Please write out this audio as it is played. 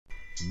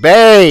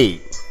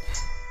Babe!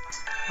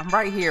 I'm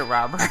right here,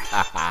 Robert.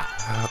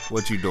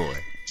 What you doing?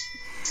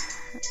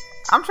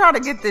 I'm trying to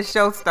get this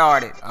show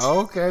started.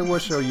 Okay,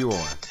 what show you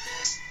on?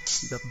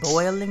 The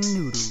Boiling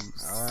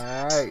Noodles.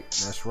 Alright,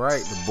 that's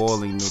right, the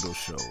Boiling Noodle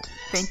Show.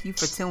 Thank you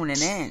for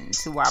tuning in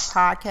to our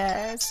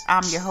podcast.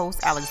 I'm your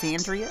host,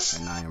 Alexandria.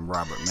 And I am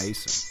Robert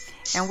Mason.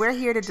 And we're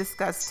here to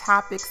discuss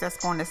topics that's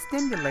going to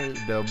stimulate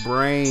the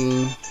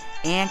brain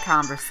and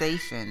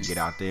conversation. Get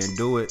out there and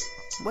do it.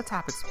 What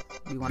topics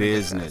we want to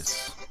Business,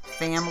 discuss?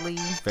 Family,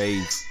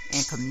 faith,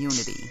 and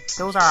community.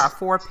 Those are our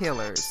 4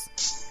 pillars.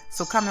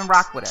 So come and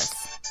rock with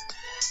us.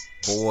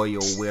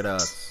 Boil with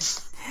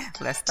us.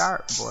 Let's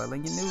start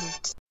boiling your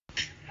noodles.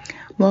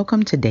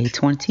 Welcome to day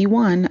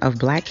 21 of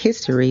Black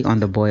History on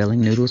the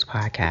Boiling Noodles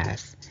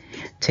podcast.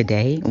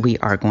 Today we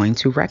are going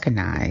to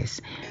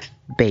recognize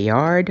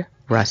Bayard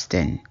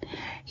Rustin.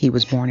 He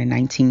was born in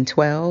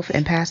 1912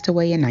 and passed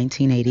away in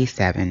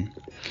 1987.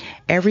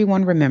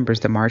 Everyone remembers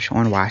the March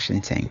on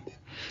Washington.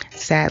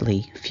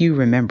 Sadly, few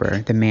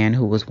remember the man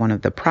who was one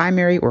of the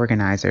primary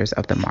organizers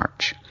of the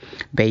march.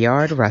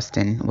 Bayard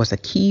Rustin was a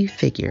key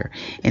figure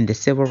in the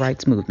civil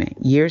rights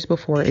movement years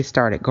before it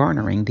started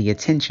garnering the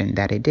attention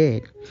that it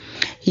did.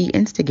 He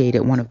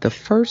instigated one of the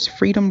first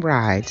freedom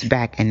rides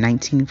back in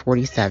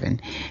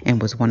 1947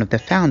 and was one of the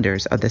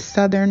founders of the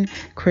Southern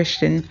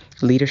Christian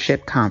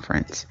Leadership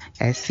Conference,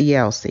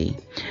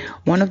 SCLC.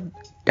 One of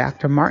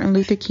Dr. Martin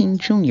Luther King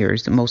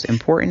Jr.'s most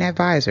important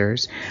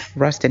advisors,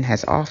 Rustin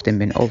has often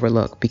been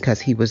overlooked because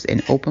he was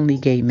an openly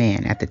gay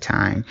man at the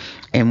time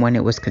and when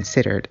it was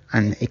considered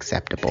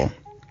unacceptable.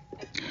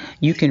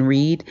 You can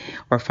read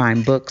or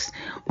find books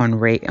on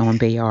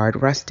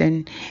Bayard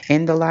Rustin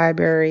in the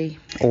library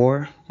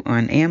or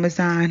on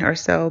Amazon or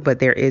so, but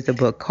there is a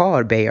book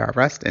called Bayard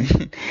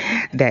Rustin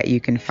that you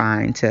can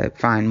find to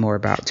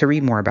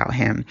read more about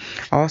him.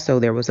 Also,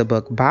 there was a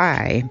book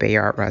by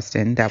Bayard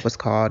Rustin that was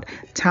called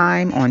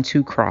Time on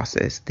Two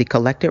Crosses, the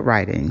collected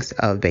writings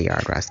of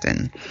Bayard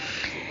Rustin.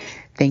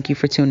 Thank you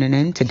for tuning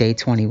in to day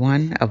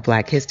 21 of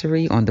Black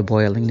History on the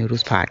Boiling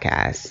Noodles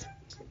podcast.